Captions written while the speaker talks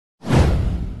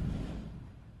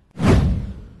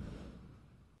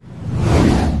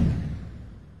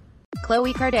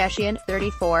Khloe Kardashian,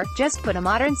 34, just put a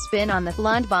modern spin on the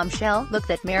blonde bombshell look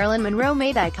that Marilyn Monroe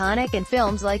made iconic in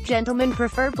films like Gentlemen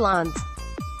Prefer Blondes.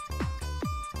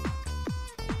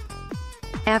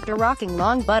 After rocking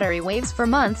long buttery waves for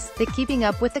months, the Keeping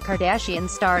Up with the Kardashians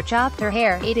star chopped her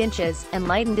hair 8 inches, and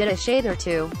lightened it a shade or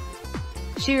two.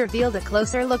 She revealed a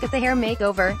closer look at the hair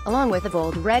makeover, along with a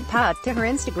bold red pot, to her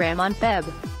Instagram on Feb.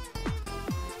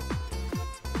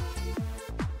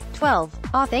 12.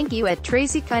 Aw, thank you at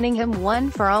Tracy Cunningham 1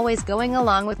 for always going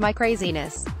along with my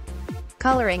craziness.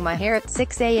 Coloring my hair at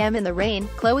 6 a.m. in the rain,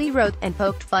 Khloe wrote, and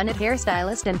poked fun at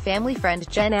hairstylist and family friend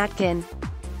Jen Atkin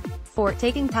for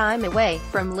taking time away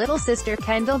from little sister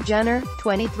Kendall Jenner,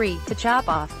 23, to chop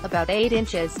off about 8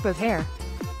 inches of hair.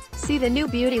 See the new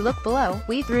beauty look below.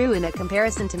 We threw in a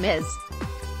comparison to Ms.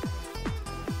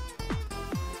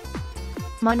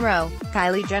 Monroe.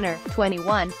 Kylie Jenner,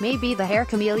 21, may be the hair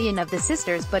chameleon of the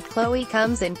sisters, but Khloe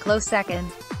comes in close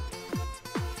second.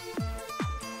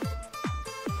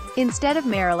 Instead of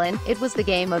Marilyn, it was the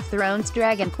Game of Thrones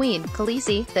dragon queen,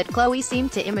 Khaleesi, that Khloe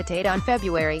seemed to imitate on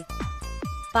February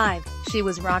 5. She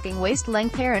was rocking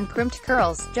waist-length hair and crimped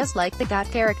curls, just like the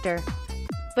GOT character.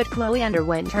 But Khloe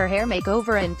underwent her hair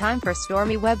makeover in time for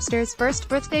Stormi Webster's first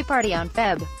birthday party on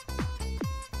Feb.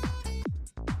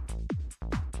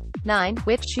 9,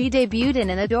 which she debuted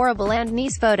in an adorable and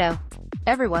niece photo.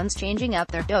 Everyone's changing up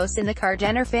their dose in the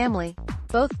Kar-Jenner family.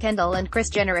 Both Kendall and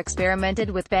Kris Jenner experimented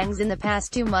with bangs in the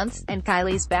past 2 months, and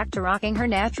Kylie's back to rocking her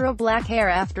natural black hair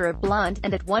after a blonde,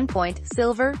 and at one point,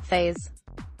 silver, phase.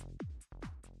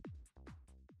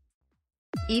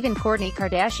 Even Kourtney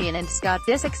Kardashian and Scott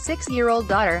Disick's 6-year-old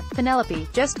daughter, Penelope,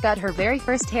 just got her very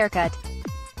first haircut.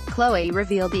 Khloe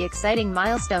revealed the exciting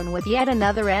milestone with yet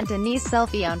another aunt and niece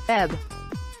selfie on Feb.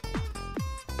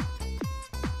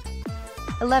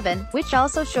 11, which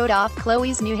also showed off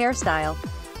Khloe's new hairstyle.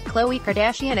 Khloe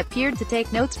Kardashian appeared to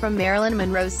take notes from Marilyn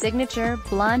Monroe's signature,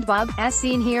 blonde bob, as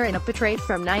seen here in a portrait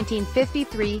from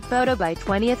 1953, photo by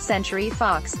 20th Century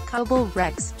Fox, Cobble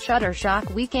Rex,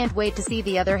 Shutterstock. We can't wait to see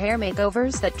the other hair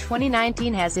makeovers that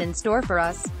 2019 has in store for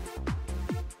us.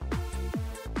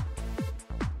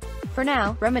 For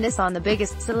now, reminisce on the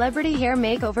biggest celebrity hair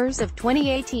makeovers of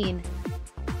 2018.